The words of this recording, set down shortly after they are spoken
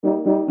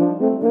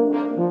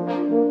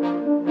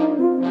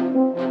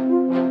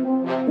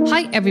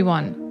Hi,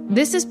 everyone.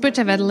 This is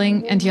Britta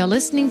Wedeling, and you're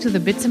listening to the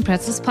Bits and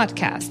Pretzels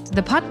podcast,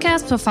 the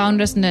podcast for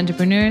founders and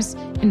entrepreneurs,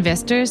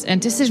 investors,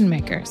 and decision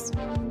makers.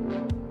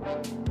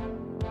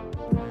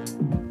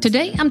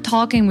 Today, I'm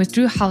talking with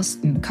Drew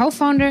Houston,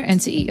 co-founder and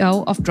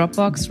CEO of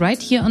Dropbox,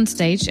 right here on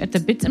stage at the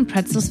Bits and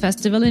Pretzels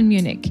Festival in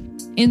Munich.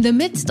 In the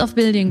midst of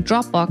building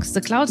Dropbox, the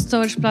cloud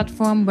storage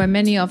platform where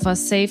many of us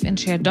save and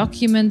share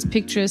documents,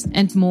 pictures,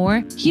 and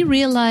more, he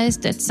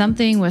realized that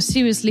something was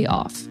seriously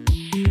off.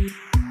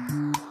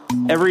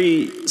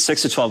 Every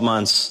 6 to 12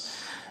 months,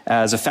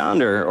 as a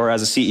founder or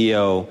as a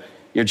CEO,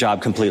 your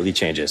job completely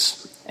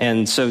changes.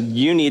 And so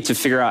you need to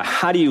figure out,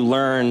 how do you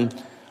learn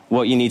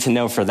what you need to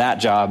know for that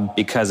job,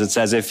 because it's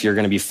as if you're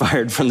going to be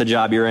fired from the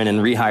job you're in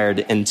and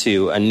rehired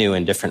into a new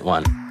and different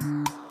one.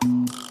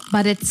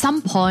 But at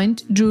some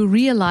point, Drew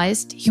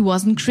realized he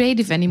wasn't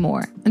creative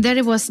anymore and that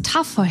it was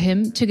tough for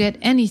him to get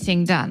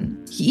anything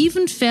done. He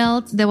even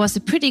felt there was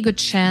a pretty good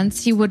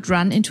chance he would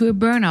run into a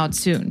burnout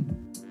soon.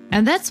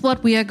 And that's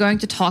what we are going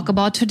to talk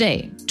about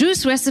today.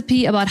 Drew's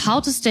recipe about how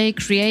to stay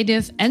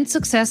creative and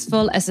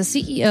successful as a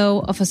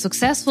CEO of a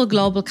successful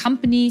global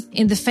company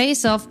in the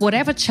face of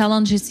whatever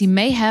challenges he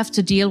may have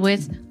to deal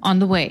with on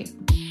the way.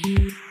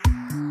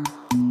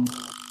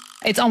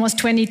 It's almost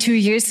 22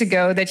 years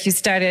ago that you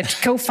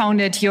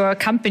co-founded your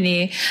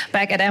company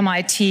back at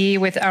MIT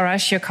with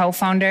Arash, your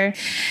co-founder.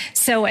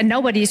 And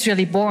nobody's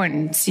really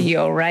born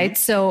CEO, right?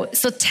 So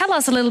tell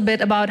us a little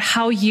bit about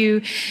how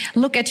you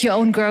look at your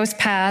own growth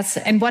path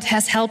and what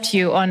has helped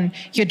you on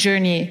your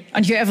journey,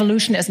 on your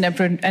evolution as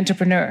an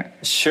entrepreneur.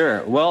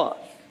 Sure. Well,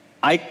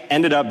 I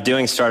ended up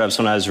doing startups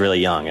when I was really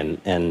young.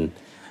 And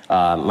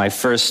my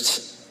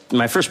first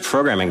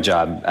programming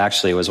job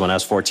actually was when I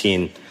was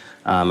 14.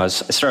 I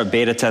started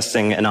beta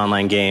testing an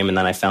online game, and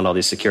then I found all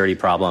these security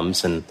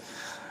problems, and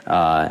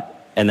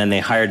then they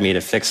hired me to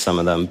fix some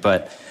of them.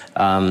 But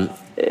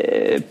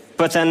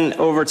then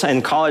over time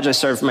in college, I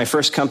started my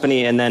first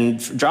company, and then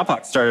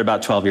Dropbox started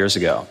about 12 years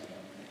ago.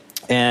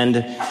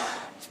 And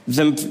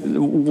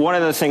one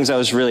of the things that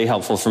was really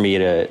helpful for me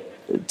to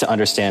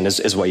understand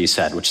is what you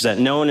said, which is that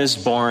no one is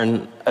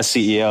born a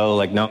CEO.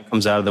 Like, no one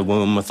comes out of the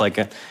womb with like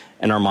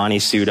an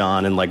Armani suit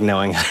on and like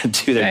knowing how to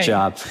do their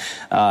job.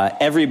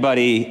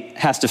 Everybody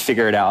has to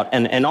figure it out.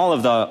 And all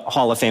of the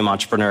Hall of Fame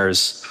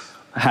entrepreneurs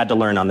had to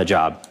learn on the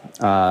job.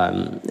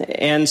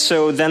 And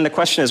so then the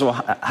question is, well,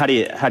 how do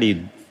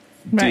you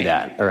do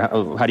that?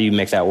 Or how do you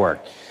make that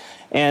work?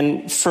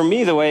 And for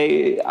me, the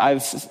way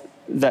I've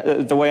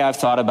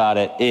thought about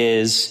it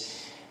is,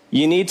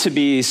 you need to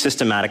be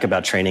systematic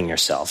about training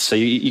yourself. So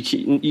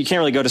you can't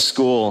really go to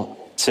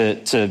school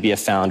to be a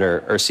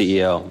founder or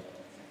CEO.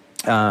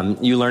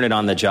 You learn it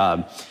on the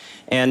job.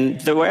 And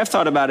the way I've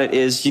thought about it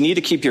is, you need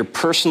to keep your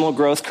personal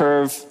growth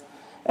curve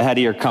ahead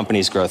of your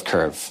company's growth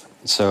curve.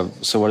 So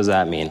what does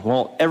that mean?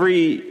 Well,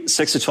 every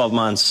 6 to 12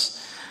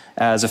 months,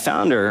 as a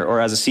founder or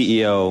as a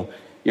CEO,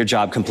 your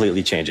job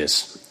completely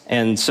changes.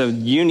 And so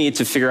you need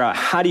to figure out,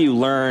 how do you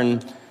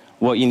learn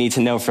what you need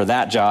to know for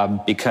that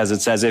job, because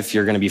it's as if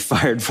you're going to be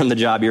fired from the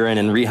job you're in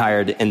and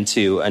rehired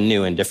into a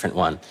new and different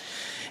one.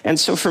 And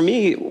so for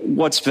me,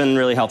 what's been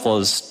really helpful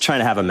is trying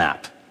to have a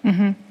map.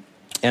 Mm-hmm.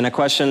 And a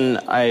question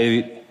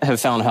I have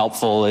found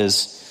helpful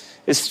is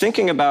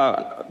thinking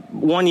about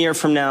 1 year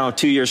from now,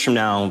 2 years from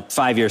now,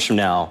 5 years from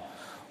now,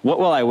 what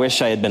will I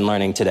wish I had been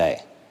learning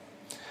today?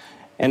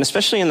 And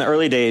especially in the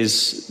early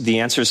days, the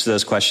answers to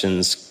those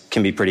questions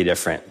can be pretty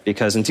different,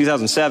 because in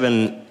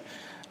 2007,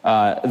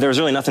 there was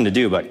really nothing to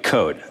do but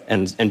code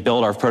and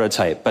build our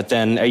prototype. But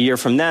then a year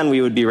from then, we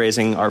would be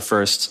raising our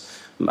first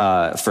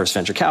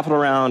venture capital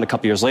round. A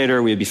couple years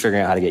later, we'd be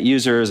figuring out how to get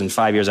users. And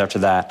 5 years after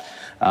that,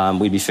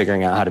 we'd be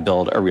figuring out how to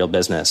build a real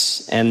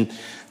business. And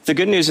the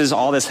good news is,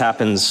 all this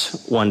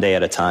happens one day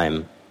at a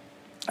time.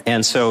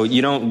 And so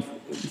you don't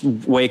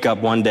wake up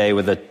one day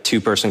with a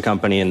 2-person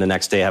company and the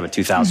next day have a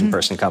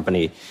 2,000-person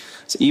company.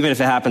 So even if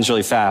it happens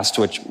really fast,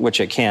 which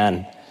it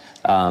can,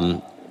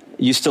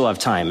 you still have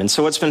time. And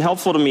so what's been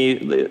helpful to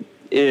me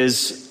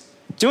is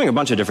doing a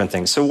bunch of different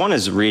things. So one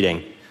is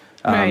reading.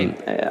 Right.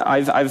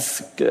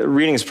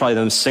 Reading is probably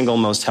the single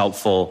most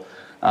helpful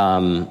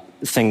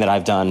thing that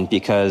I've done,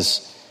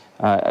 because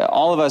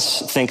all of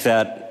us think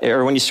that,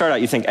 or when you start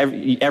out, you think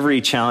every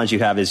challenge you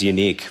have is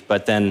unique.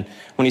 But then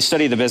when you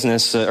study the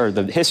business or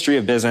the history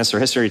of business or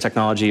history of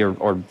technology,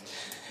 or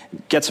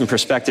get some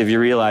perspective, you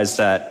realize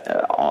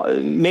that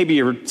maybe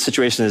your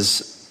situation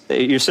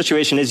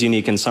is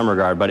unique in some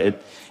regard, but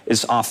it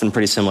is often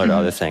pretty similar to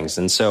other things.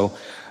 And so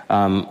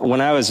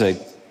when I was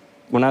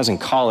in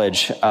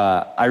college,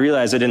 I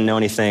realized I didn't know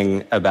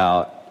anything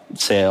about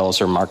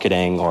sales or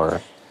marketing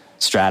or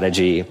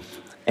strategy.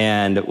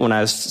 And when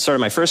I started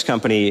my first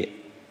company,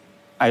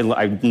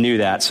 I knew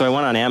that. So I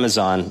went on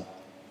Amazon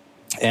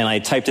and I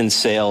typed in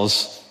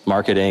sales,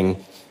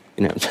 marketing,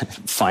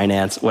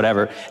 finance,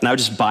 whatever. And I would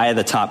just buy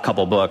the top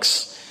couple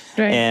books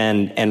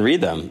and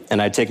read them.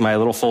 And I'd take my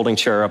little folding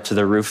chair up to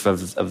the roof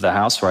of the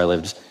house where I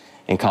lived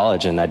in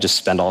college, and I'd just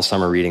spend all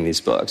summer reading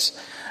these books.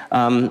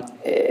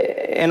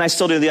 And I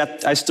still do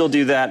that. I still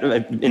do that.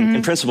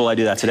 In principle, I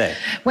do that today.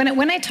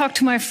 When I talk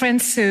to my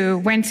friends who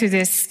went through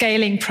this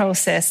scaling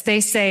process,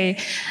 they say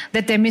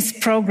that they miss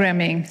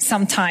programming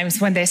sometimes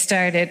when they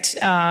started,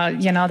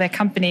 their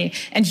company.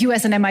 And you,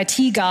 as an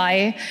MIT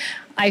guy,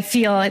 I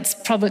feel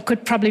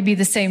could probably be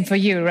the same for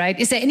you, right?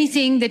 Is there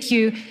anything that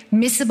you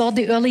miss about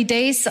the early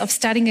days of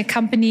starting a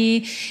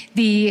company,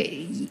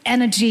 the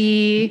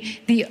energy,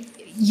 the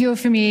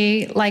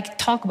euphony?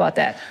 Talk about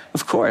that.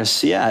 Of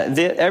course, yeah.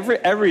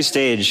 Every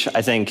stage,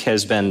 I think,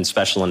 has been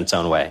special in its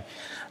own way.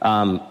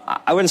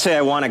 I wouldn't say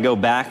I want to go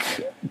back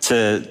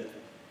to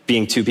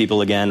being two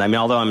people again. I mean,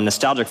 although I'm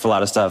nostalgic for a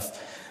lot of stuff,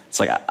 it's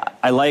like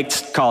I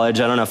liked college.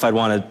 I don't know if I'd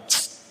want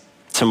to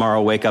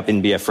tomorrow wake up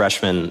and be a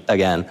freshman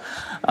again.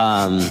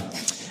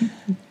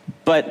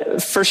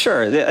 But for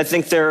sure, I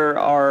think there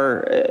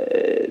are.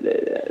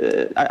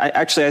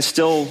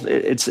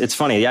 It's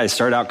funny. Yeah, I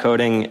started out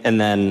coding, and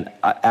then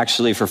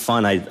actually for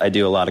fun, I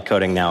do a lot of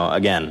coding now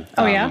again.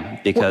 Oh yeah.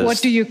 Because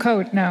what do you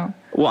code now?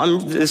 Well,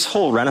 this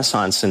whole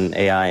renaissance in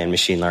AI and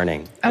machine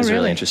learning is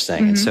really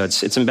interesting, and so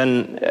it's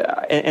been.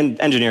 And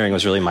engineering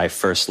was really my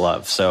first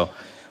love. So,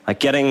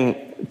 getting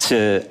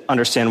to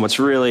understand what's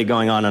really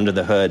going on under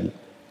the hood,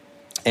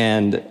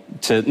 and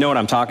to know what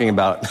I'm talking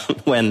about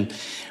when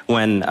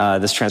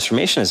this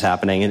transformation is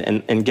happening,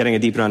 and getting a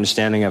deeper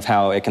understanding of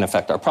how it can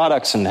affect our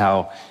products and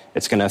how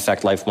it's going to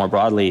affect life more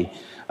broadly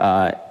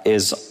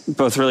is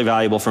both really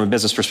valuable from a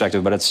business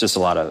perspective, but it's just a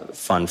lot of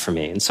fun for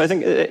me. And so I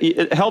think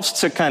it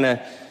helps to kind of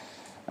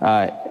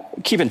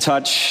keep in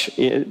touch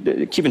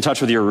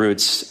with your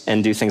roots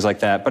and do things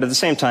like that. But at the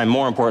same time,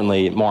 more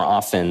importantly, more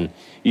often,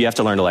 you have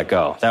to learn to let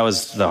go. That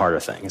was the harder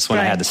thing. It's when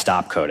I had to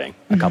stop coding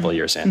a couple of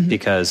years in,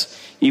 because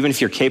even if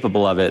you're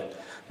capable of it,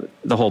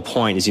 the whole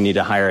point is you need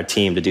to hire a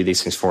team to do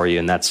these things for you.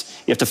 And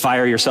you have to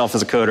fire yourself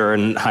as a coder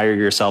and hire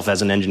yourself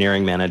as an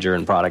engineering manager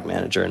and product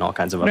manager and all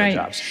kinds of other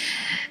jobs.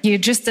 You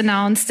just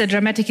announced the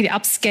dramatically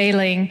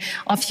upscaling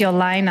of your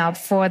lineup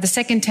for the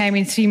second time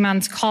in 3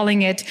 months,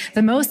 calling it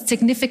the most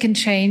significant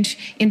change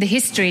in the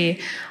history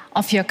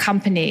of your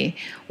company.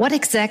 What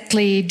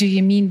exactly do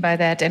you mean by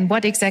that? And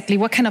what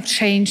kind of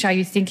change are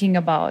you thinking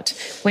about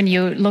when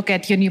you look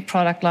at your new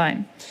product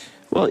line?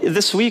 Well,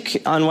 this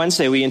week on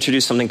Wednesday, we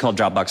introduced something called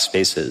Dropbox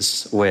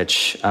Spaces,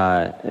 which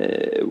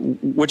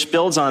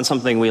builds on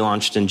something we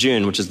launched in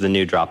June, which is the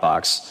new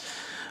Dropbox,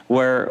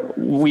 where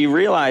we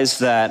realized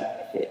that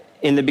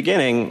in the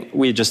beginning,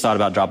 we just thought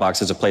about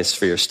Dropbox as a place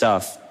for your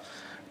stuff.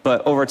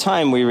 But over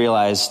time, we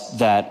realized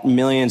that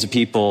millions of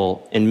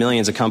people in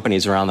millions of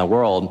companies around the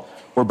world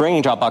were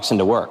bringing Dropbox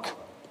into work.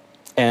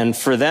 And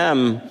for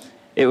them,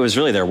 it was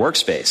really their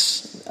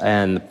workspace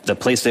and the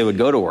place they would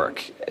go to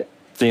work.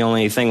 The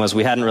only thing was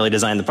we hadn't really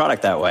designed the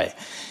product that way.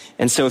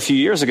 And so a few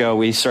years ago,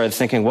 we started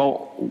thinking,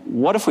 well,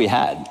 what if we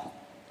had?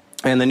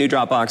 And the new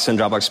Dropbox and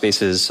Dropbox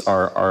Spaces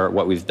are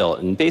what we've built.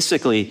 And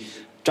basically,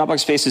 Dropbox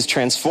Spaces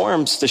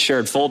transforms the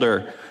shared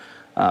folder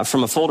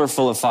from a folder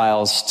full of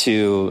files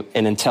to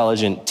an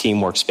intelligent team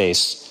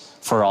workspace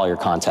for all your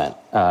content.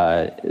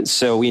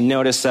 So we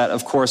noticed that,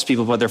 of course,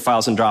 people put their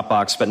files in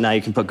Dropbox, but now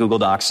you can put Google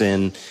Docs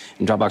in,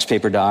 and Dropbox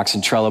Paper Docs,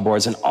 and Trello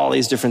boards, and all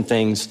these different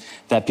things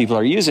that people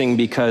are using,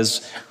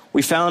 because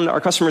we found our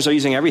customers are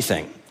using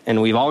everything.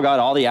 And we've all got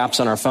all the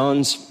apps on our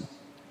phones.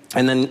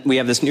 And then we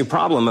have this new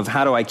problem of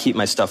how do I keep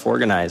my stuff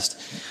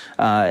organized?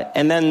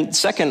 And then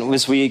second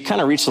was we kind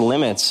of reached the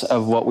limits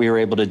of what we were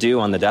able to do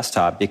on the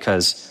desktop,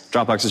 because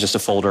Dropbox is just a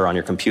folder on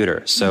your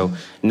computer. So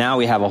now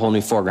we have a whole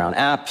new foreground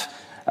app.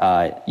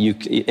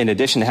 In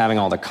addition to having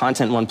all the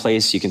content in one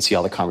place, you can see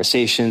all the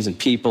conversations and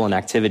people and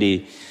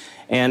activity.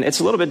 And it's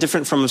a little bit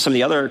different from some of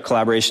the other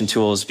collaboration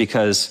tools,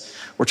 because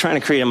we're trying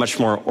to create a much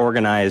more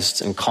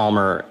organized and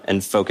calmer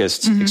and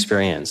focused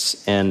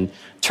experience. And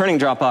turning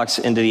Dropbox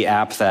into the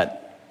app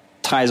that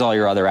ties all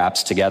your other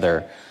apps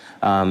together,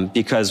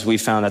 because we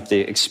found that the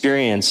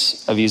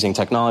experience of using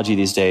technology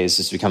these days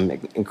has become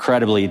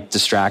incredibly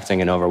distracting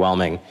and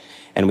overwhelming.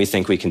 And we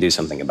think we can do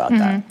something about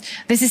that.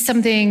 This is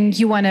something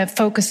you want to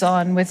focus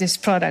on with this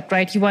product,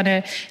 right? You want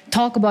to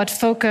talk about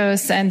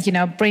focus and,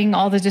 bring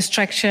all the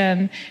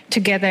distraction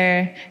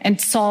together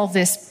and solve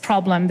this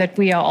problem that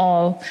we are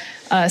all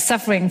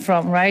suffering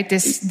from, right?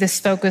 This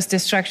focus,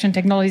 distraction,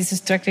 technology is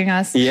distracting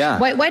us. Yeah.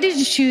 Why did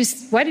you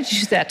choose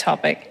that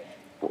topic?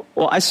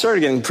 Well, I started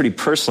getting pretty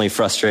personally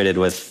frustrated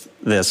with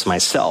this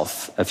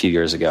myself a few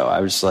years ago. I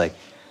was like,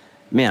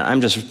 man,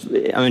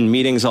 I'm in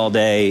meetings all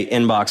day,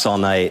 inbox all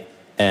night,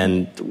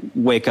 and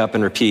wake up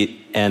and repeat.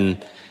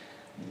 And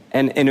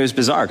it was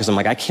bizarre, because I'm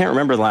like, I can't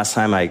remember the last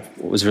time I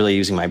was really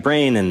using my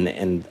brain,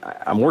 and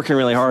I'm working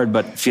really hard,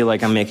 but feel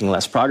like I'm making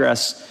less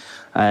progress.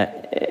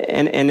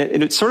 And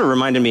it sort of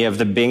reminded me of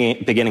the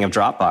beginning of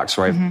Dropbox,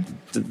 where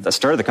I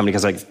started the company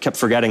because I kept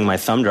forgetting my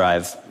thumb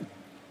drive.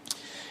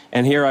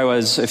 And here I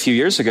was a few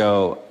years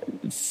ago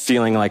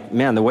feeling like,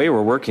 man, the way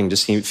we're working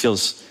just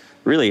feels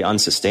really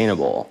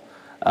unsustainable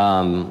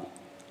on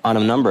a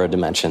number of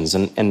dimensions.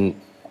 And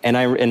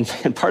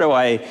part of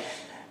why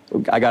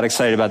I got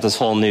excited about this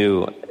whole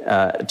new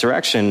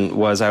direction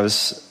was I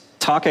was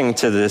talking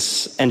to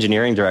this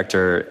engineering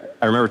director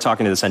I remember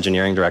talking to this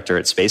engineering director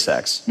at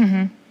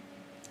SpaceX.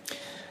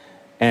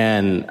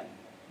 And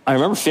I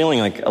remember feeling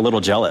like a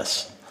little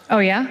jealous. Oh,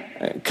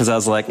 yeah? Because I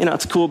was like,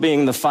 it's cool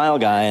being the file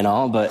guy and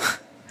all, but,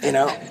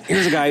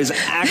 here's a guy who's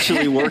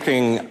actually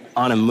working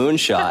on a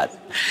moonshot.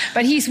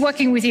 But he's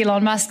working with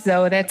Elon Musk,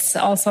 though. That's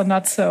also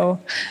not so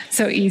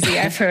easy,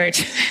 I've heard.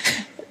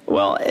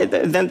 Well,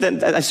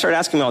 then I started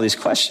asking him all these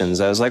questions.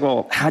 I was like,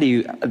 well,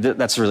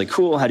 that's really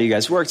cool. How do you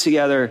guys work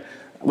together?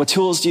 What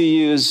tools do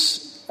you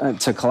use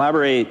to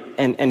collaborate?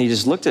 And he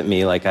just looked at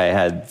me like I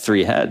had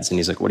 3 heads. And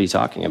he's like, what are you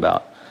talking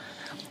about?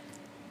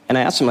 And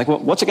I asked him, like, well,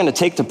 what's it going to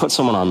take to put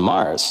someone on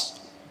Mars?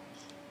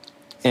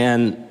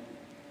 And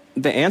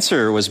the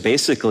answer was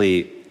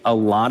basically a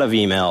lot of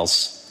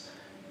emails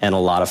and a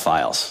lot of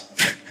files.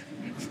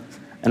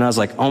 And I was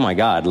like, oh my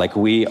God, like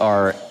we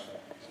are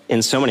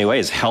in so many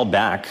ways held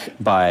back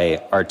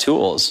by our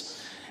tools.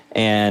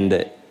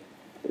 And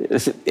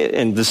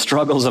the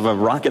struggles of a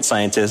rocket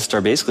scientist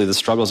are basically the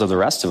struggles of the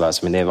rest of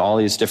us. I mean, they have all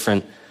these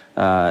different,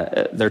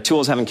 their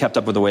tools haven't kept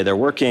up with the way they're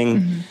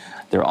working.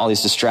 There are all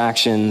these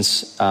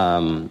distractions.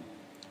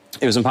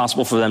 It was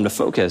impossible for them to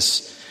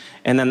focus.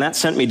 And then that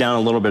sent me down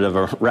a little bit of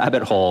a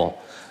rabbit hole,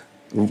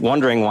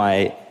 wondering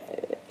why,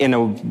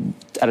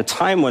 at a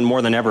time when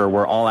more than ever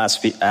we're all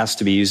asked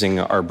to be using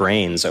our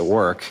brains at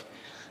work,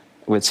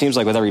 it seems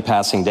like with every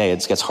passing day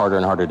it gets harder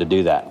and harder to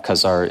do that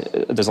because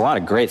there's a lot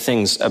of great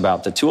things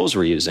about the tools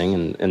we're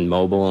using in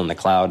mobile and the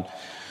cloud,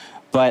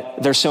 but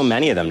there's so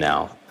many of them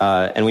now.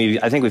 And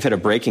I think we've hit a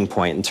breaking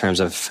point in terms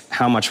of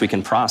how much we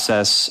can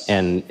process.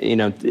 And,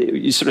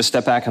 you sort of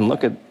step back and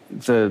look at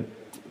the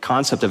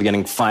concept of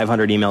getting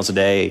 500 emails a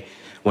day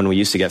when we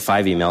used to get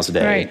 5 emails a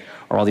day. Right.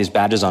 Or all these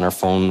badges on our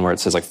phone where it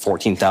says like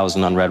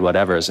 14,000 unread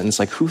whatevers. And it's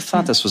like, who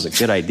thought this was a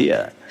good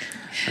idea?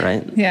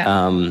 Right?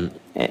 Yeah.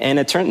 And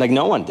it turned like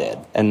no one did.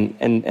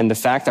 And the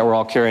fact that we're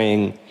all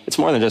carrying, it's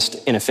more than just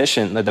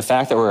inefficient, the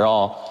fact that we're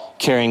all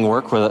carrying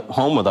work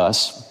home with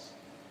us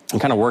and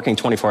kind of working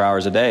 24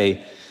 hours a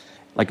day,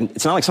 like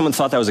it's not like someone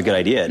thought that was a good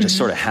idea. It just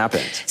sort of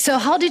happened. So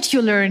how did you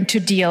learn to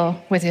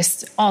deal with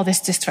all these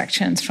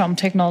distractions from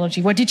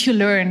technology? What did you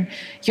learn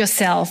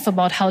yourself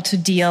about how to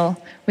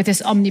deal with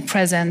this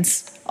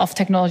omnipresence of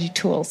technology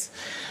tools?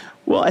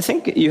 Well, I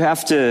think you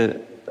have to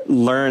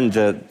learn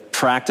the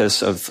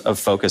practice of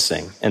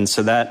focusing. And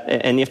you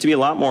have to be a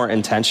lot more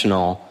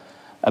intentional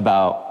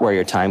about where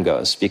your time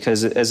goes.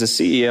 Because as a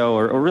CEO,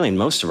 or really in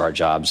most of our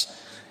jobs,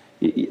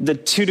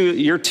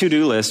 your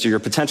to-do list or your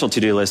potential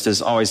to-do list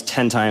is always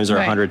 10 times or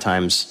 100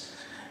 times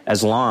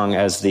as long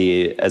as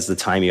the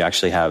time you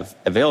actually have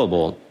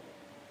available.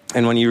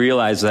 And when you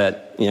realize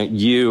that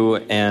you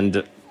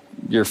and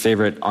your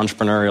favorite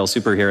entrepreneurial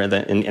superhero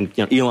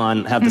and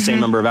Elon have the same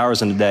number of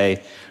hours in a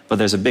day, but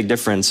there's a big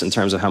difference in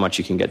terms of how much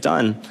you can get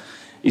done,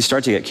 you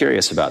start to get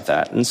curious about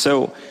that. And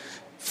so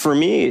for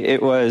me,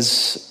 it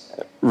was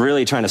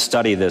really trying to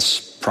study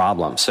this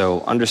problem.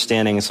 So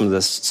understanding some of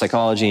the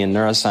psychology and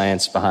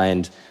neuroscience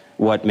behind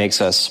what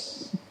makes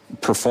us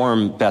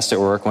perform best at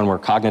work when we're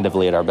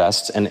cognitively at our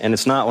best. And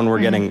it's not when we're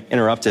getting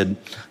interrupted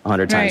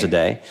 100 times a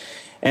day.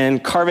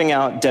 And carving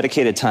out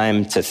dedicated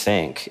time to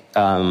think.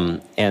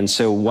 And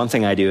so one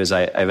thing I do is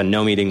I have a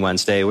No Meeting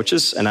Wednesday, which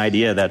is an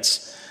idea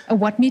that's... A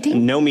what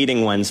meeting? No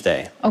Meeting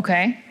Wednesday.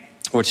 Okay.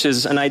 Which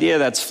is an idea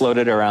that's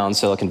floated around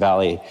Silicon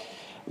Valley.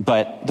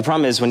 But the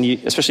problem is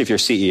especially if you're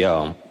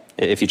CEO,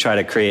 if you try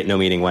to create No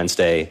Meeting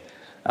Wednesday,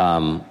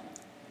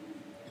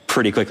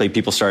 pretty quickly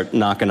people start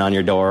knocking on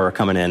your door or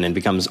coming in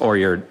and or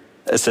your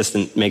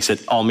assistant makes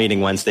it all Meeting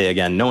Wednesday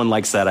again. No one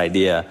likes that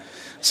idea.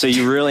 So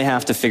you really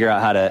have to figure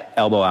out how to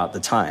elbow out the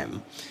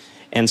time.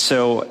 And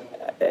so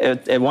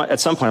at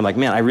some point I'm like,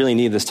 man, I really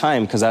need this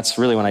time because that's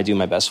really when I do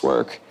my best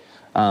work.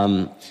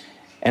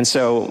 And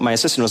so my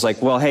assistant was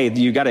like, well, hey,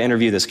 you got to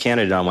interview this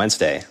candidate on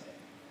Wednesday.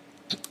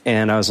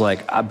 And I was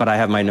like, but I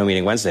have my No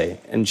Meeting Wednesday.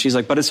 And she's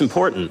like, but it's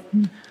important.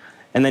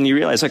 And then you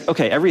realize, like,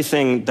 okay,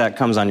 everything that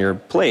comes on your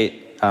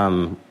plate,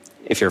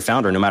 if you're a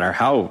founder, no matter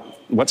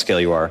what scale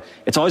you are,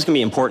 it's always going to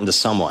be important to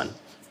someone.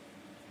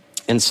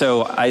 And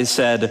so I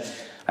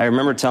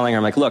remember telling her,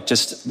 I'm like, look,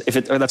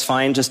 that's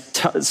fine,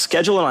 just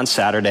schedule it on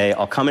Saturday.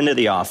 I'll come into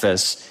the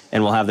office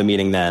and we'll have the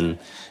meeting then.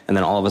 And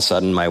then all of a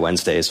sudden, my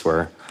Wednesdays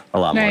were a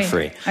lot more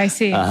free. I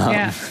see,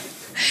 yeah.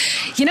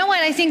 You know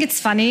what? I think it's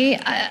funny.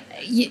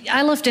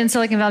 I lived in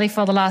Silicon Valley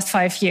for the last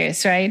 5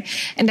 years, right?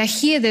 And I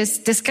hear this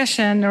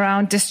discussion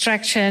around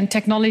distraction,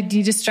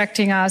 technology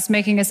distracting us,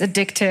 making us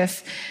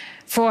addictive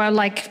for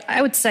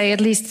I would say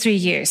at least 3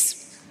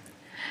 years.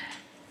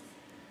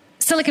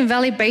 Silicon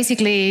Valley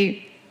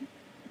basically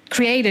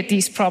created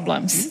these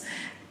problems,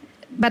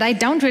 but I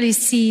don't really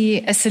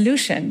see a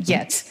solution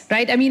yet,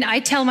 right? I mean, I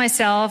tell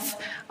myself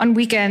on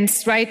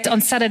weekends, right?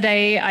 On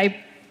Saturday,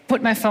 I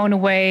put my phone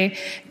away,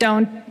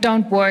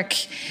 don't work.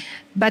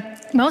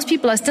 But most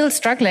people are still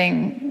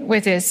struggling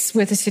with the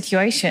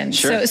situation.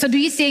 Sure. So do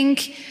you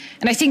think,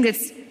 and I think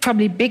that's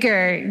probably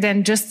bigger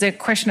than just the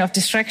question of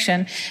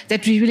distraction,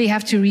 that we really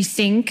have to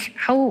rethink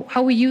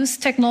how we use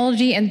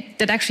technology, and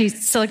that actually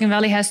Silicon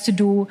Valley has to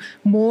do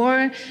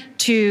more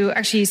to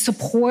actually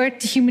support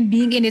the human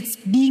being in its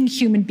being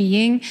human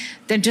being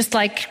than just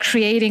like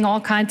creating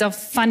all kinds of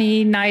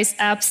funny, nice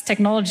apps,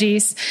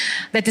 technologies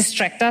that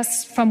distract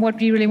us from what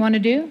we really want to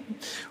do?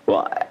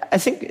 Well, I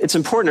think it's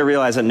important to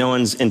realize that no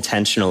one's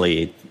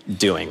intentionally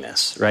doing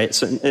this, right?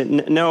 So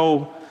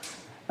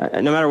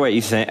no matter what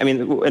you think, I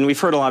mean, and we've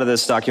heard a lot of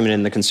this documented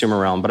in the consumer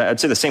realm, but I'd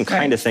say the same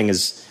kind of thing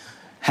is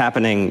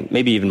happening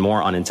maybe even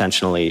more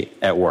unintentionally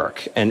at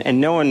work.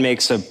 And no one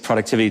makes a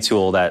productivity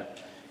tool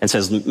and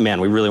says, man,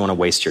 we really want to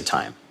waste your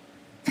time,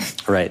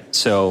 right?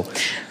 So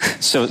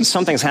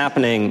something's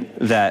happening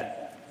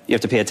that you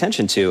have to pay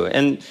attention to.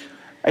 And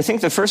I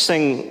think the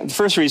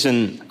first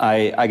reason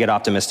I get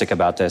optimistic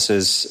about this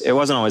is it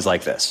wasn't always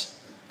like this.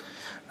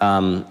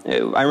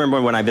 I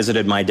remember when I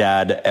visited my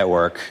dad at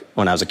work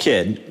when I was a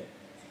kid.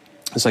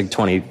 It's like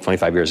 20,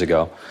 25 years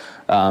ago.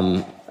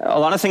 A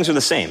lot of things were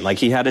the same. Like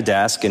he had a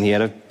desk and he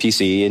had a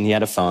PC and he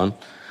had a phone.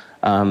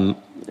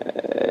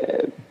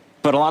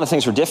 But a lot of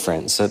things were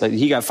different. So that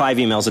he got 5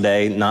 emails a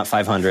day, not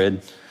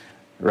 500,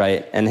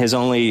 right? And his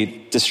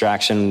only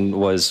distraction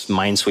was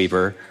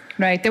Minesweeper.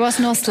 Right. There was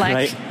no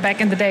Slack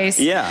back in the days.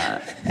 Yeah.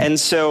 And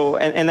so,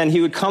 and then he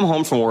would come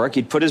home from work,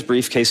 he'd put his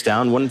briefcase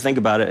down, wouldn't think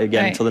about it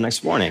again until the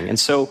next morning. And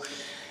so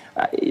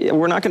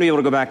we're not going to be able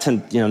to go back to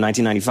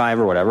 1995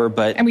 or whatever,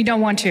 and we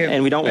don't want to.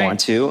 And we don't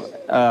want to.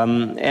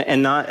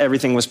 And not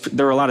everything was.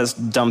 There were a lot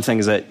of dumb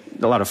things a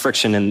lot of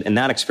friction in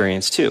that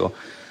experience too.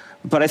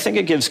 But I think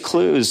it gives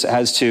clues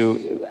as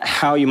to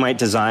how you might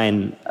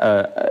design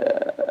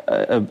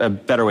a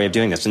better way of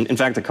doing this. In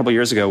fact, a couple of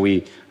years ago,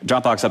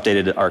 Dropbox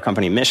updated our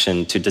company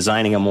mission to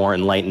designing a more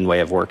enlightened way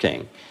of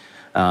working.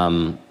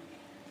 And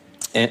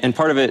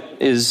part of it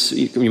is,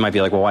 you might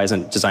be like, well, why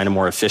isn't design a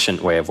more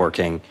efficient way of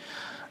working?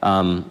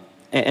 And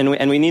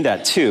we need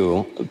that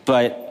too,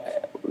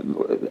 but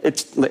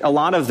it's a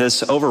lot of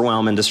this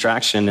overwhelm and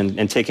distraction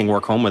and taking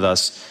work home with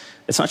us.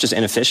 It's not just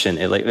inefficient;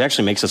 it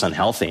actually makes us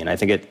unhealthy, and I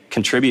think it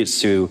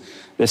contributes to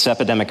this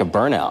epidemic of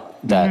burnout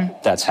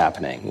that's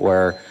happening,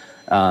 where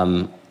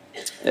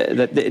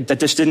that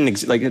just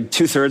didn't like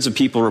 2/3 of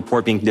people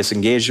report being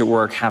disengaged at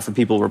work, half of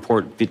people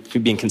report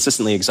being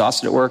consistently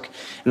exhausted at work,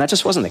 and that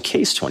just wasn't the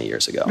case 20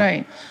 years ago.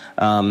 Right.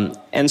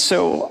 And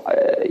so,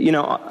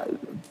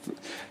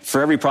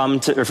 for every problem,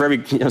 for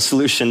every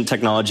solution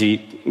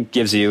technology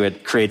gives you,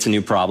 it creates a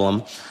new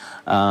problem,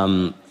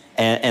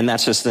 and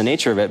that's just the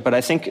nature of it. But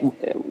I think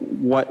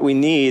what we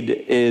need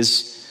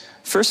is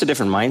first a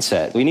different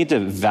mindset. We need to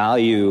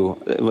value,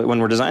 when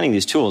we're designing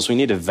these tools, we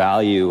need to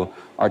value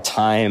our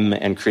time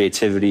and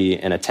creativity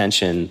and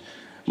attention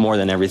more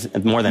than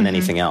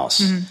anything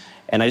else. Mm-hmm.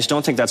 And I just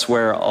don't think that's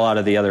where a lot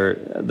of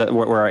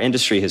where our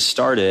industry has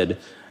started.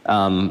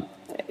 And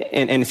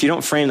if you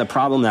don't frame the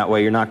problem that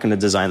way, you're not going to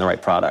design the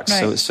right products.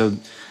 Right.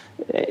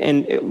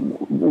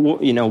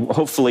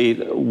 Hopefully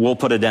we'll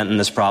put a dent in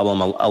this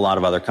problem. A lot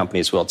of other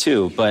companies will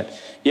too. But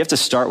you have to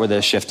start with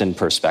a shift in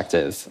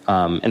perspective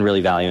and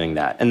really valuing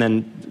that. And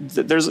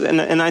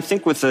then I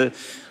think with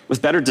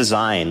better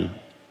design,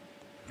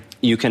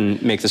 you can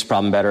make this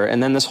problem better.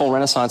 And then this whole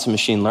renaissance of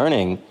machine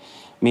learning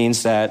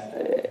means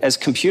that as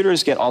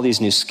computers get all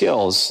these new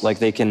skills, like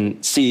they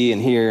can see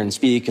and hear and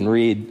speak and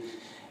read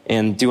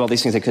and do all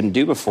these things they couldn't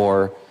do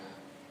before,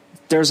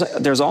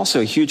 there's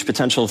also a huge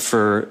potential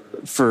for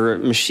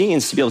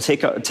machines to be able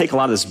to take a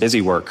lot of this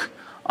busy work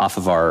off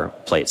of our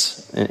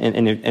plates.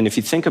 And if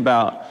you think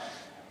about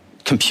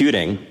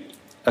computing,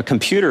 a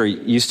computer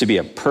used to be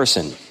a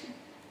person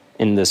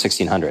in the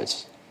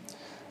 1600s.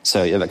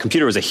 So a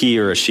computer was a he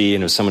or a she,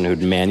 and it was someone who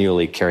would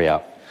manually carry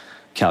out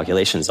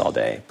calculations all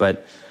day.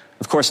 But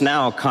of course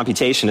now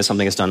computation is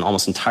something that's done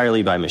almost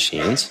entirely by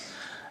machines.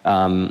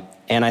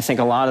 And I think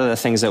a lot of the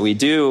things that we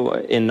do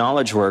in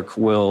knowledge work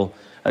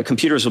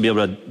computers will be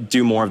able to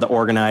do more of the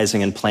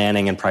organizing and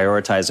planning and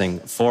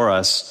prioritizing for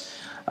us.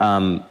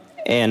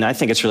 And I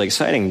think it's really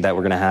exciting that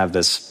we're going to have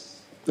this.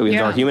 We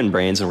have our human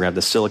brains, and we're going to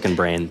have the silicon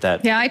brain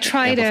that. Yeah, I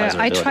tried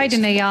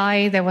an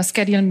AI that was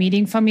scheduling a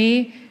meeting for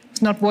me.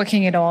 It's not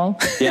working at all.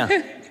 Yeah.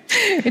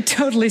 It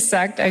totally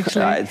sucked,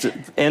 actually.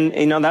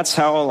 And that's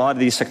how a lot of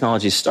these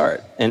technologies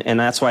start. And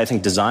that's why I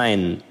think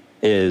design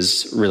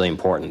is really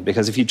important,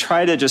 because if you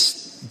try to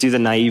just do the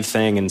naive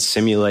thing and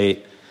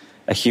simulate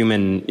a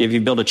human, if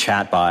you build a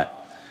chatbot,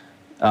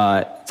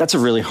 that's a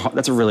really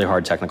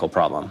hard technical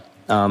problem.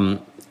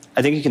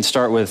 I think you can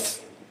start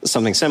with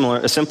something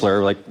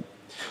simpler, like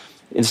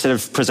instead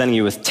of presenting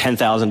you with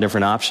 10,000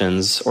 different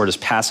options or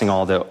just passing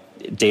all the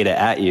data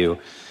at you,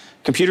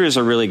 computers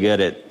are really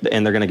good at,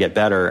 and they're going to get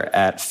better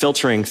at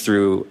filtering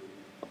through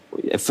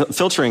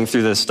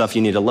the stuff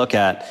you need to look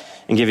at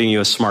and giving you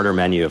a smarter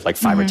menu of like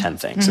 5 or 10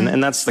 things.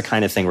 And that's the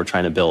kind of thing we're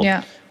trying to build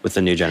with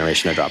the new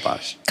generation of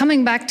Dropbox.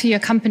 Coming back to your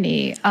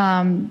company,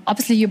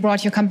 obviously you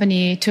brought your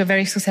company to a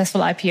very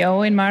successful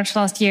IPO in March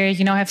last year.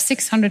 You now have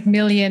 600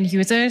 million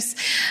users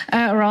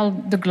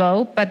around the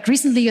globe, but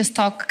recently your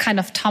stock kind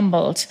of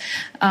tumbled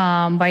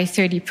by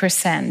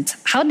 30%.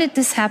 How did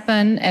this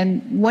happen,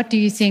 and what do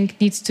you think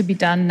needs to be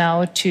done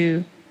now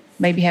to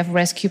maybe have a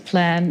rescue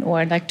plan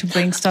or like to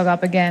bring stock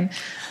up again?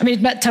 I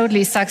mean, it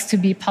totally sucks to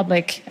be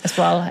public as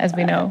well, as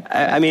we know.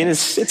 I mean,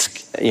 it's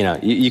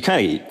you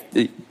kind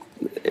of,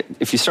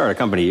 if you start a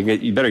company,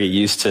 you better get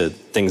used to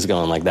things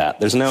going like that.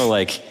 There's no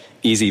like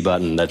easy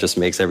button that just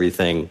makes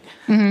everything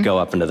go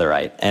up and to the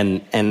right.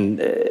 And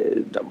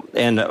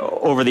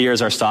over the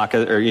years, our stock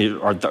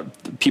or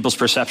people's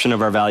perception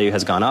of our value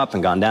has gone up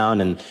and gone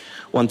down. And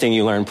one thing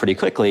you learn pretty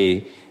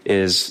quickly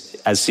is,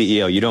 as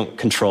CEO, you don't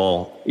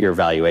control your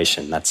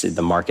valuation. That's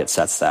the market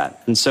sets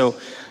that. And so,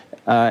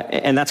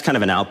 and that's kind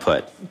of an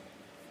output.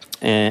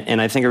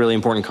 And I think a really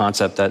important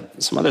concept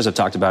that some others have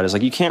talked about is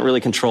like, you can't really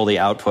control the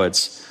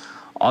outputs.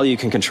 All you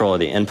can control are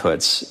the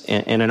inputs.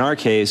 And in our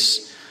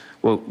case,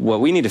 what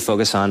we need to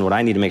focus on, what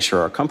I need to make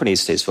sure our company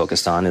stays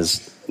focused on,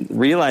 is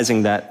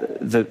realizing that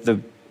the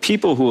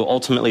people who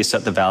ultimately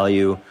set the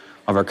value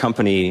of our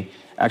company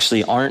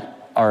actually aren't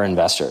our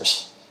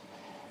investors.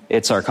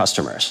 It's our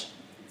customers.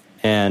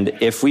 And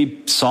if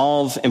we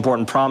solve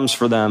important problems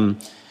for them,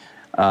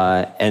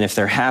 and if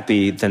they're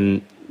happy,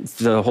 then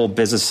the whole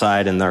business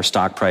side and their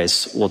stock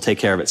price will take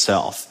care of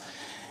itself.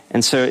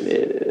 And so,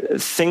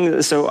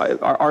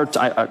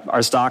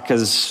 our stock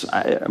is,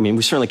 I mean,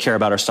 we certainly care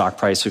about our stock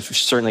price. We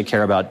certainly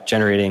care about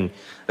generating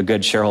a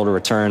good shareholder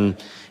return.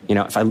 You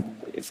know,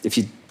 if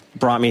you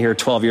brought me here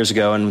 12 years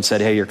ago and said,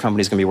 hey, your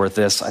company's going to be worth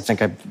this, I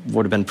think I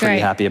would have been pretty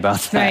happy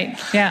about that. Right,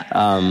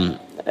 yeah.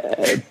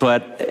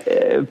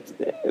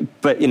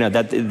 But you know,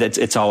 that's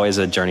it's always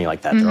a journey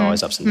like that. There are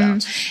always ups and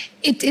downs.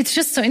 It's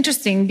just so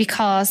interesting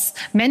because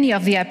many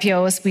of the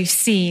IPOs we've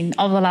seen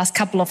over the last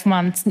couple of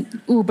months,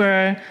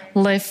 Uber,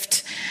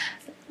 Lyft,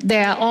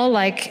 they're all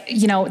like,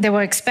 you know, they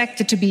were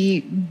expected to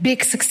be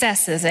big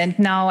successes. And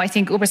now I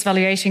think Uber's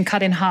valuation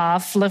cut in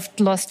half, Lyft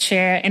lost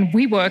share, and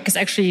WeWork is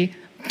actually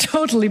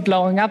totally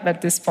blowing up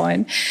at this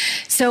point.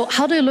 So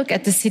how do you look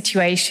at the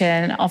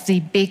situation of the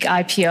big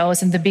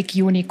IPOs and the big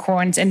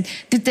unicorns? And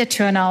did they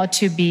turn out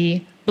to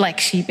be black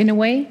sheep in a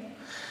way?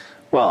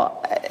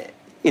 Well,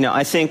 you know,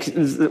 I think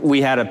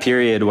we had a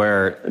period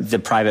where the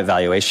private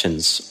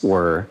valuations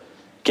were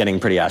getting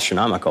pretty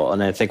astronomical.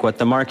 And I think what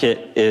the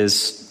market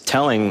is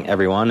telling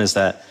everyone is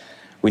that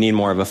we need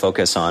more of a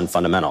focus on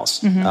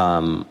fundamentals.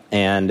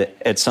 And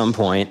at some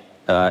point,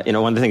 you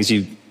know, one of the things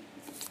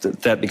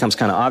that becomes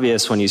kind of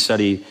obvious when you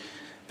study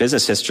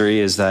business history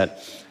is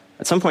that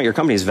at some point your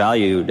company is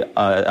valued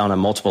on a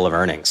multiple of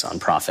earnings, on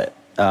profit.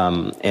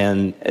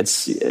 And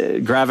it's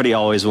gravity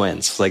always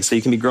wins. Like, so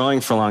you can be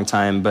growing for a long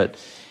time, but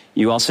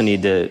you also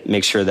need to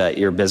make sure that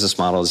your business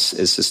model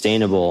is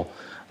sustainable.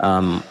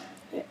 And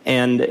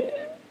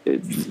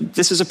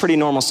this is a pretty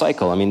normal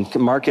cycle. I mean,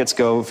 markets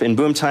go, in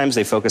boom times,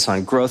 they focus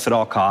on growth at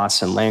all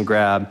costs and land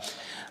grab.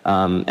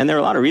 And there are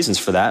a lot of reasons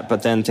for that,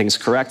 but then things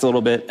correct a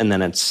little bit, and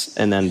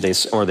then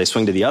they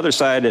swing to the other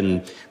side,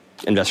 and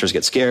investors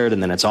get scared,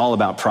 and then it's all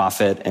about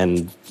profit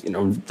and, you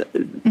know,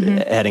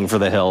 heading for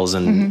the hills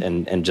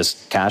and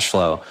just cash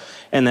flow,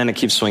 and then it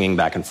keeps swinging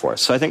back and forth.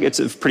 So I think it's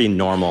a pretty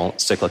normal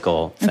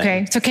cyclical thing.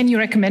 Okay, so can you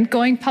recommend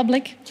going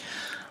public?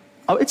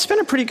 Oh, it's been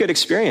a pretty good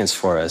experience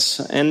for us,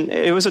 and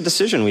it was a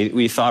decision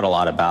we thought a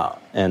lot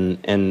about,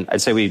 and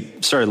I'd say we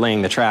started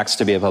laying the tracks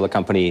to be a public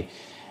company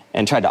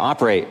and tried to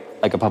operate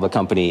like a public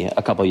company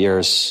a couple of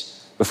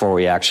years before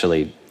we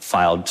actually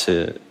filed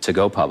to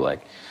go public.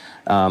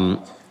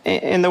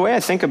 And the way I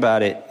think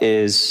about it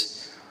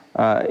is,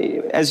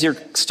 as your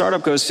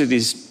startup goes through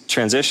these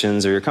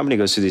transitions, or your company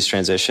goes through these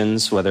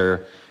transitions,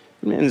 whether,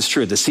 and it's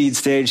true at the seed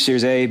stage,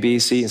 Series A, B,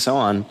 C, and so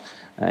on,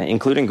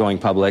 including going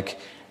public,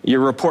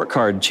 your report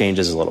card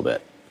changes a little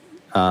bit.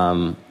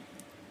 And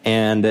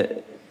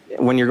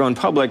when you're going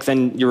public,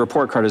 then your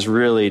report card is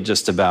really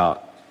just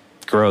about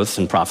growth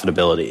and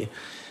profitability.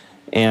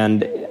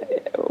 And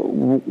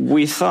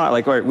we thought,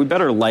 like, all right, we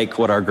better like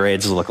what our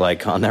grades look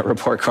like on that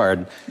report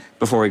card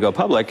before we go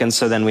public. And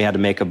so then we had to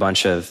make a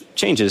bunch of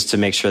changes to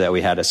make sure that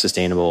we had a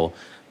sustainable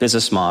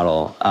business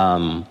model.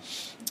 And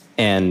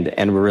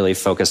we're really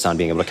focused on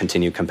being able to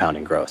continue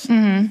compounding growth.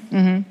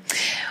 One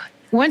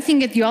thing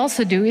that you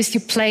also do is you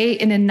play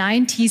in a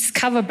 90s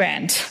cover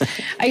band.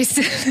 Are you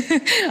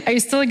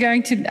still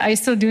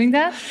doing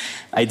that?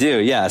 I do,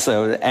 yeah.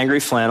 So Angry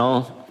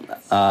Flannel,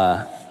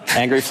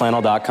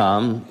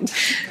 angryflannel.com,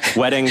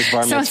 weddings,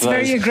 bar mitzvahs. Sounds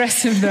very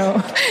aggressive,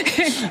 though.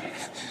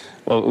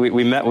 Well,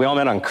 we all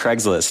met on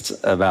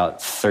Craigslist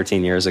about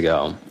 13 years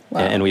ago,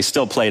 and we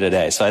still play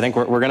today. So I think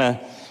we're gonna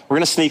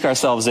sneak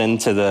ourselves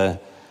into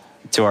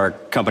our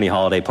company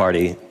holiday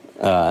party.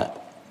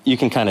 You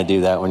can kind of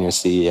do that when you're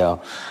CEO.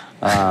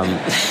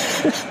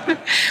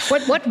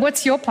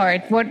 What's your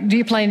part? What do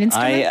you play an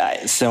instrument?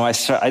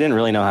 I didn't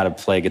really know how to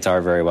play guitar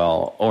very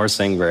well or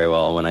sing very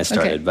well when I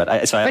started,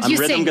 okay. I'm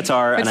rhythm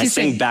guitar and I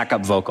sing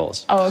backup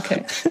vocals. Oh,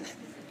 okay.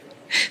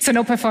 So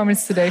no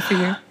performance today for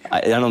you?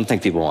 I don't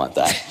think people want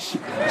that.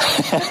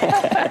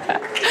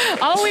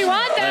 Oh, we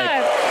want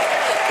that!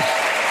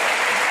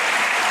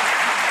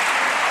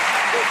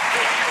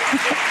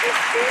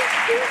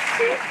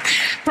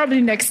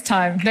 Probably next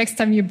time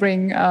you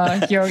bring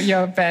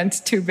your band,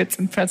 Two Bits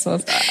and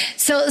Pretzels.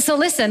 So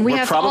listen,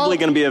 we're probably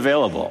going to be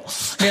available.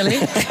 Really?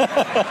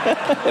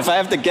 If I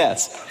have to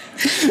guess.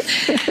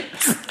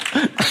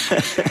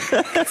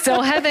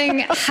 So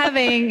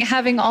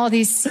having all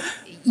these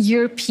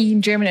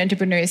European German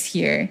entrepreneurs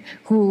here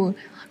who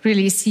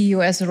really see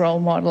you as a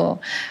role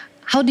model,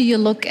 how do you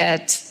look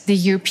at the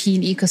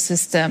European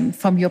ecosystem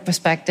from your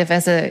perspective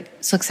as a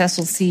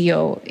successful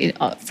CEO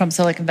from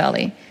Silicon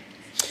Valley?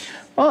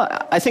 Well,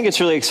 I think it's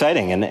really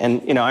exciting.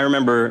 And you know, I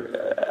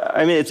remember,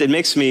 it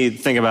makes me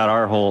think about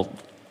our whole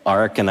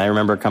arc. And I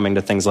remember coming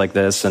to things like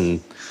this.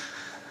 And,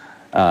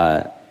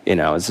 you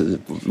know,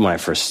 when I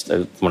first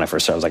started, I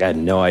was like, I had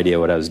no idea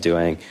what I was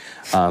doing.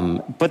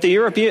 But the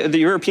European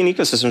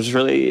ecosystem is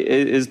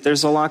really,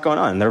 there's a lot going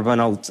on. There have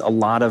been a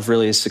lot of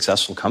really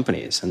successful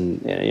companies.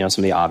 And, you know,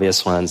 some of the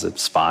obvious ones,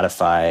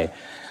 Spotify,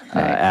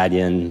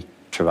 Adyen,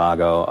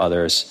 Trivago,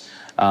 others.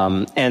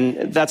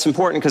 And that's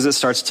important because it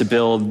starts to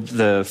build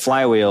the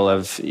flywheel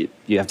of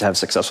you have to have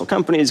successful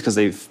companies because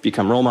they've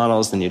become role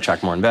models, then you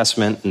attract more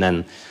investment,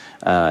 and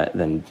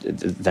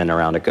then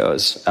around it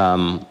goes.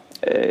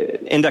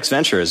 Index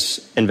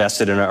Ventures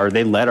invested in, or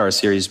they led our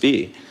Series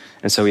B.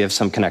 And so we have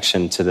some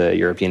connection to the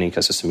European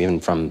ecosystem even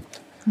from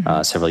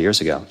several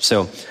years ago.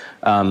 So,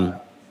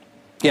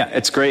 yeah,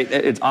 it's great.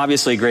 It's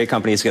obviously great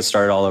companies get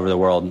started all over the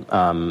world,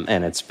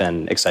 and it's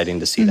been exciting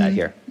to see that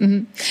here.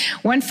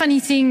 Mm-hmm. One funny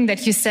thing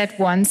that you said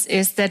once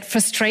is that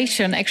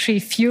frustration actually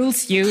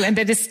fuels you, and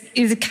that is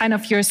kind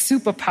of your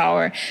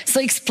superpower.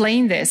 So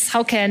explain this.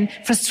 How can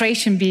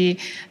frustration be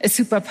a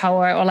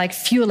superpower or like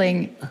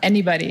fueling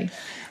anybody?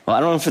 Well, I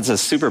don't know if it's a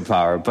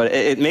superpower, but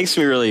it makes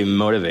me really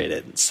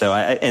motivated. So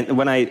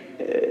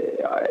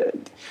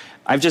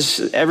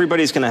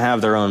everybody's going to have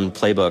their own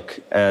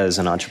playbook as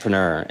an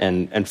entrepreneur.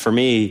 And for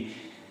me,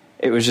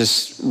 it was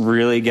just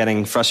really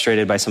getting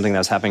frustrated by something that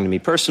was happening to me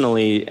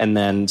personally and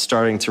then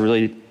starting to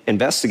really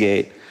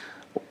investigate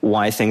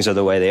why things are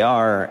the way they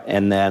are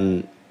and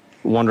then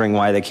wondering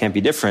why they can't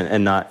be different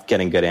and not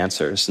getting good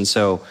answers. And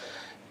so,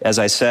 as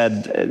I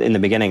said in the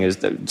beginning,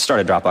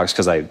 started Dropbox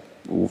because I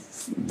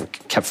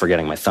kept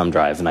forgetting my thumb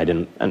drive, and I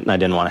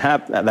didn't want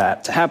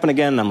that to happen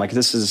again. I'm like,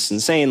 this is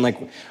insane. Like,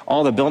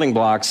 all the building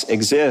blocks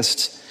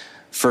exist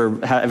for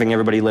having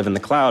everybody live in the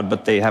cloud,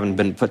 but they haven't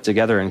been put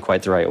together in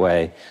quite the right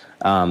way.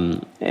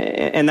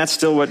 And that's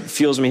still what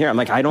fuels me here. I'm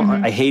like,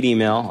 I hate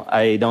email.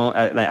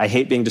 I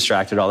hate being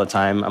distracted all the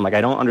time. I'm like,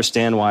 I don't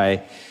understand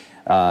why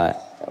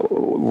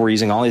we're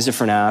using all these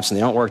different apps and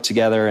they don't work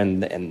together,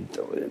 and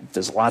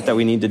there's a lot that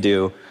we need to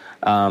do.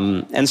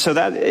 And so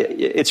that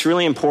it's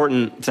really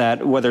important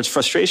that whether it's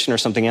frustration or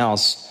something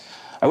else,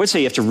 I would say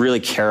you have to really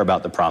care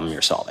about the problem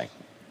you're solving,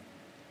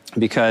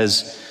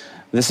 because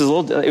it was a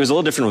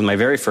little different with my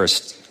very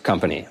first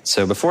company.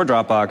 So before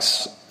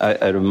Dropbox,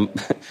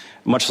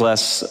 my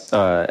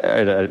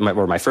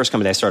first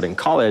company I started in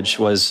college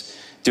was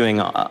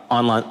doing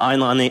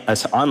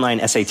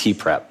online SAT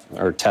prep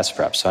or test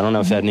prep. So I don't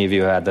know if any of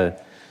you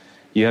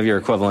you have your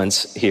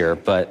equivalents here,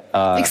 but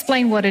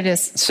explain what it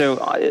is. So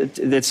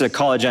it's a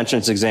college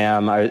entrance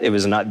exam. It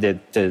was not the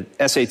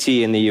SAT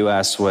in the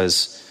U.S.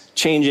 was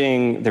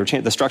changing.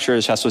 The structure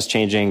of the test was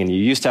changing, and you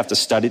used to have to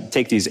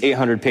take these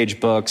 800-page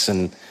books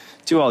and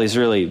do all these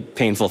really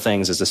painful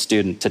things as a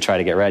student to try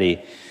to get ready.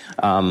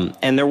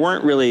 And there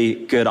weren't really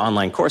good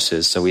online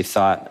courses. So we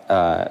thought,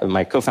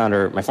 my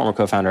former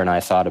co-founder, and I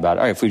thought about,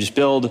 all right, if we just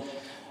build,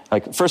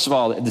 like, first of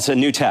all, it's a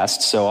new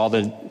test, so all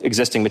the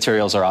existing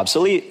materials are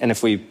obsolete, and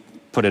if we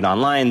put it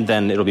online,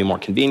 then it'll be more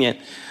convenient.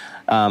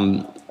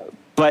 But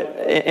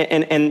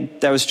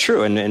that was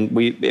true, and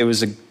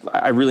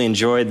I really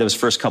enjoyed those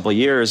first couple of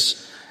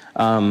years.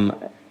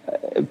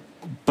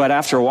 But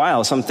after a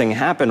while, something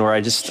happened where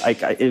it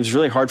was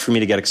really hard for me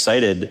to get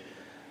excited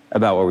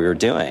about what we were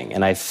doing,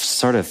 and I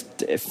sort of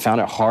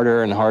found it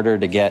harder and harder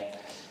to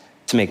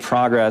make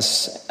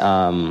progress.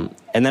 And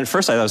then at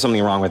first I thought there was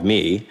something wrong with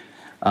me,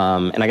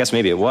 and I guess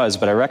maybe it was,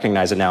 but I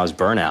recognize it now as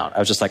burnout. I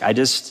was just like,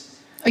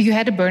 Oh, you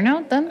had a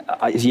burnout then?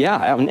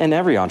 Yeah, and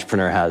every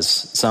entrepreneur has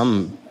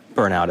some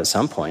burnout at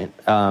some point.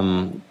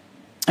 And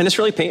it's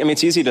really painful. I mean,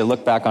 it's easy to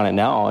look back on it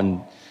now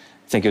and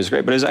think it was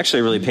great, but it was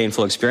actually a really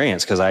painful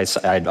experience because I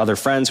had other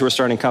friends who were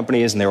starting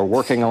companies and they were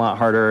working a lot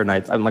harder, and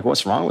I'm like,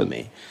 what's wrong with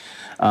me?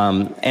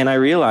 And I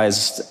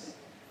realized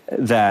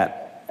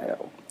that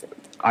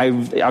I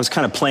was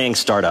kind of playing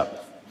startup.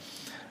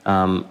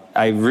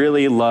 I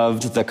really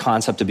loved the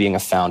concept of being a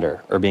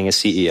founder or being a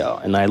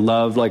CEO. And I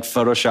loved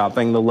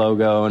photoshopping the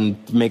logo and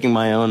making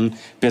my own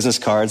business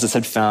cards that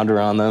said founder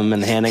on them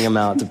and handing them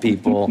out to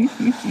people.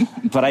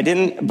 But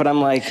I'm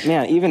like,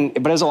 man,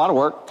 but it was a lot of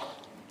work.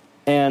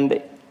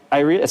 And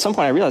at some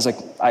point I realized, like,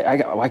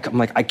 I'm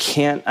like, I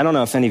can't, I don't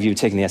know if any of you have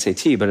taken the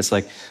SAT, but it's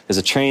like, there's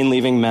a train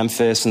leaving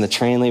Memphis and the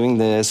train leaving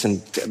this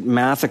and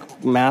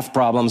math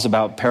problems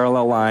about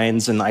parallel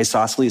lines and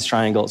isosceles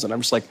triangles. And I'm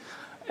just like,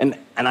 and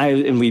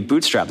we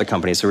bootstrapped the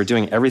company, so we're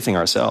doing everything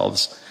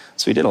ourselves.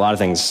 So we did a lot of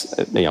things,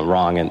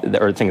 wrong,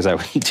 or things I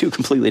would do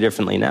completely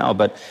differently now.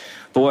 But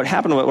what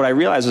happened, what I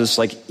realized was,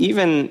 like,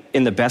 even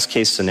in the best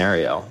case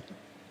scenario,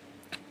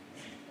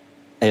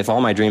 if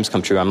all my dreams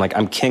come true,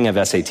 I'm king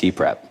of SAT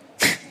prep.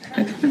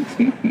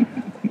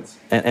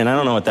 and I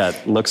don't know what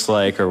that looks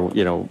like, or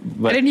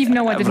but I didn't even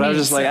know what it means. But I was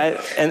just like,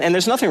 and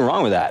there's nothing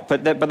wrong with that.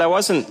 But that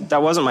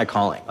wasn't my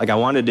calling. Like, I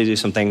wanted to do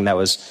something that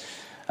was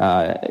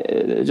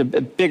a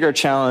bigger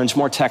challenge,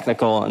 more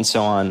technical, and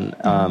so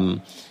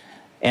on.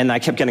 And I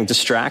kept getting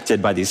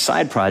distracted by these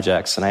side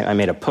projects. And I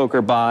made a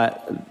poker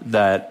bot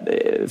that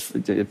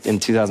in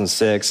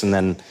 2006, and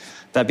then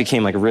that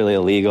became like really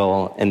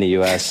illegal in the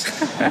U.S.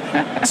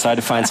 So I had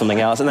to find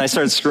something else. And then I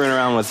started screwing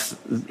around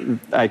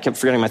I kept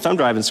forgetting my thumb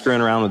drive and screwing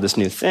around with this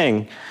new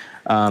thing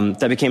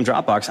that became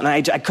Dropbox. And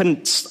I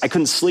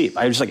couldn't sleep.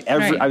 I was like,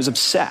 I was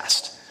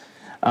obsessed.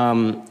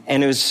 And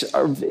it was,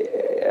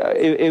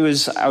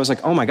 I was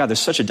like, oh my God, there's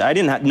such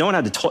a, no one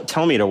had to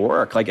tell me to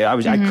work. Like,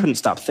 I couldn't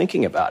stop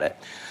thinking about it.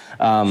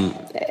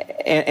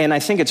 And I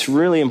think it's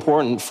really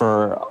important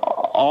for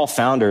all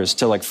founders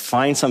to, like,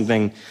 find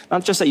something,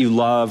 not just that you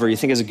love or you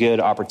think is a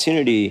good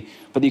opportunity,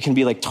 but that you can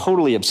be, like,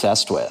 totally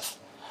obsessed with.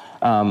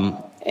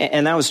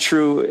 And that was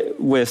true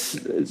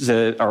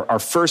with our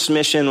first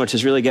mission, which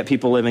is really get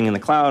people living in the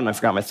cloud. And I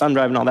forgot my thumb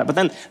drive and all that. But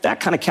then that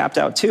kind of capped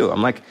out too.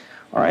 I'm like,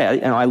 all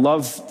right, I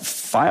love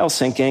file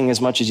syncing as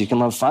much as you can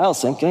love file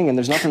syncing, and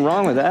there's nothing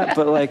wrong with that.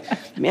 But,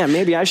 like, man,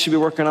 maybe I should be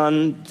working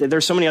on,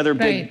 there's so many other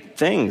big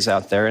things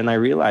out there. And I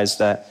realized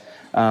that,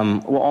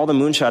 all the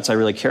moonshots I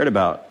really cared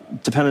about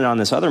depended on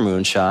this other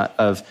moonshot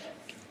of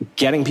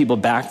getting people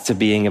back to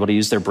being able to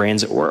use their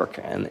brains at work.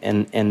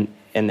 And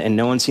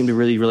no one seemed to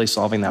really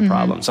solving that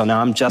problem. So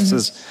now I'm just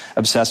as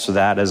obsessed with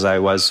that as I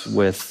was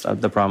with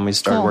the problem we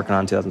started working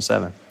on in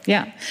 2007.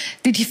 Yeah.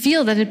 Did you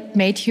feel that it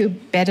made you a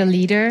better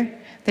leader?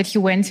 That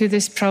you went through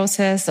this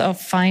process of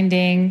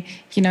finding,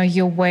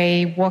 your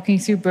way, walking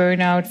through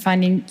burnout,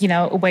 finding,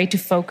 a way to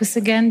focus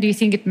again? Do you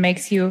think it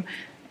makes you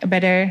a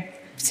better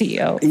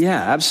CEO?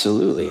 Yeah,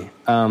 absolutely.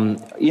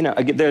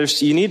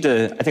 You need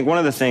to, I think one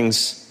of the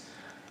things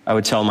I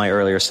would tell my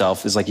earlier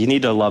self is, like, you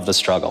need to love the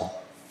struggle.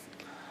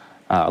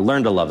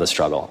 Learn to love the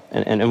struggle.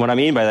 And what I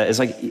mean by that is,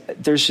 like,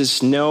 there's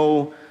just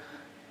no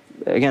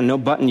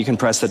button you can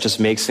press that just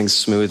makes things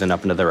smooth and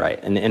up and to the right.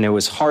 And it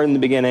was hard in the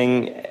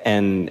beginning,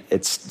 and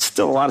it's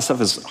still, a lot of stuff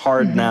is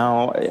hard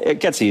now. It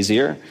gets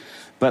easier,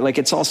 but, like,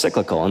 it's all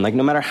cyclical. And, like,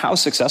 no matter how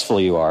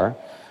successful you are,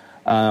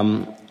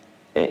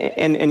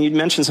 and you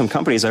mentioned some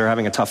companies that are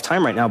having a tough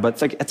time right now,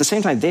 but, like, at the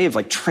same time, they've,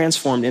 like,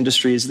 transformed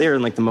industries. They're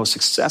in, like, the most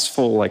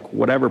successful, like,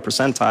 whatever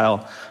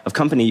percentile of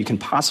company you can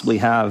possibly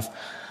have.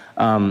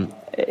 And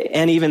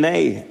even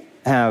they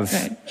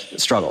have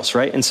struggles,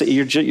 right? And so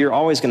you're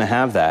always going to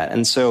have that.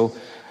 And so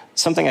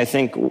something I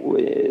think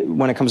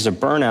when it comes to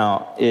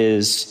burnout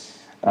is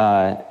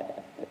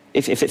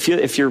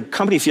if your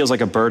company feels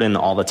like a burden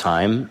all the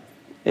time,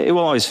 it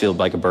will always feel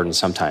like a burden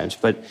sometimes.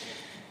 But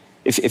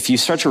if you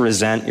start to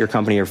resent your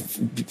company or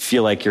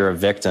feel like you're a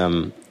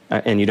victim,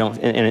 and you don't,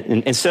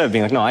 and instead of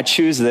being like, no, I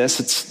choose this,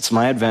 it's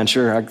my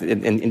adventure,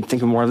 and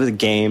think more of the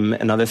game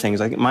and other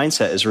things, like,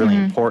 mindset is really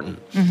important.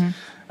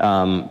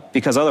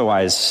 Because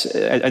otherwise,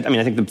 I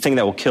think the thing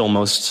that will kill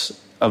most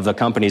of the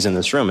companies in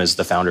this room is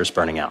the founders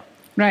burning out.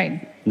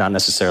 Right. Not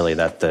necessarily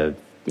that the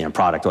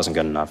product wasn't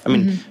good enough. I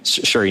mean,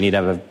 sure, you need to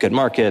have a good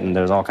market, and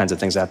there's all kinds of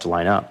things that have to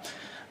line up.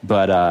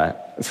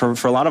 But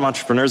for a lot of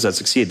entrepreneurs that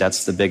succeed,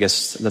 that's the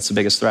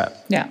biggest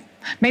threat. Yeah.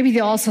 Maybe they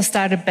also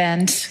start a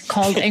band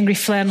called Angry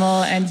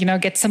Flannel and,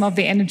 get some of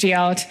the energy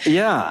out.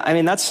 Yeah. I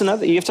mean, that's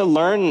another, you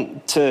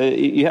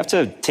have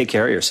to take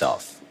care of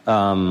yourself,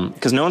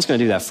 because no one's going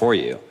to do that for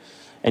you.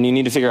 And you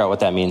need to figure out what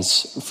that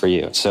means for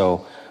you.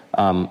 So,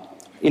 in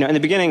the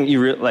beginning,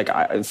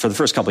 for the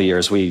first couple of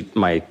years,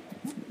 my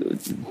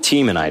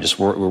team and I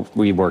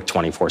we work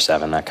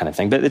 24/7, that kind of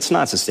thing. But it's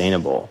not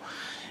sustainable.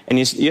 And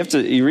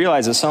you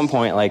realize at some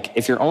point, like,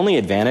 if your only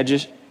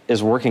advantage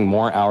is working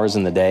more hours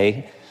in the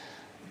day,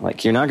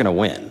 like, you're not going to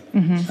win.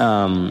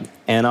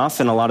 And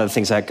often a lot of the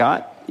things that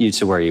got you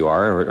to where you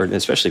are, or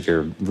especially if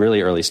you're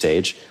really early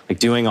stage, like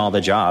doing all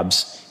the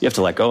jobs, you have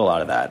to let go a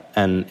lot of that.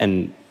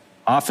 And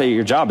often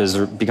your job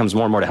becomes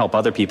more and more to help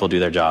other people do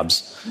their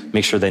jobs,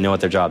 make sure they know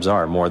what their jobs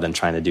are, more than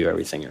trying to do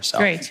everything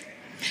yourself. Great.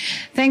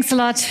 Thanks a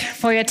lot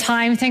for your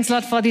time. Thanks a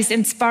lot for these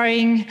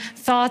inspiring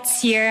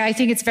thoughts here. I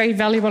think it's very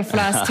valuable for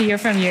us to hear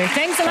from you.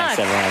 Thanks a lot. Thanks,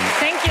 everyone.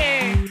 Thank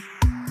you.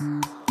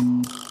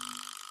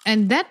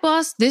 And that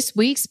was this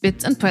week's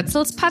Bits and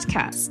Pretzels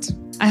podcast.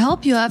 I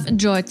hope you have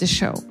enjoyed the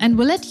show and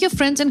will let your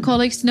friends and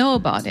colleagues know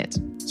about it.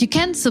 You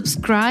can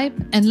subscribe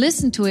and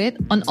listen to it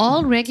on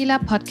all regular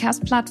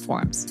podcast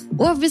platforms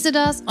or visit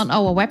us on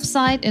our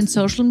website and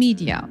social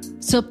media.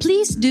 So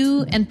please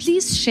do, and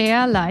please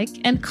share, like,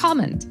 and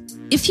comment.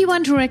 If you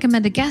want to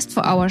recommend a guest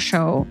for our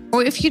show,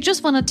 or if you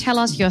just want to tell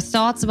us your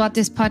thoughts about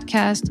this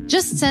podcast,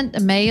 just send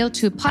a mail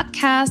to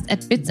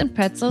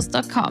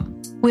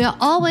podcast@bitsandpretzels.com. We are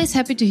always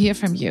happy to hear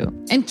from you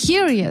and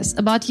curious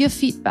about your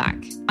feedback.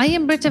 I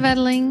am Britta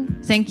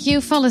Wedeling. Thank you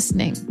for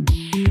listening.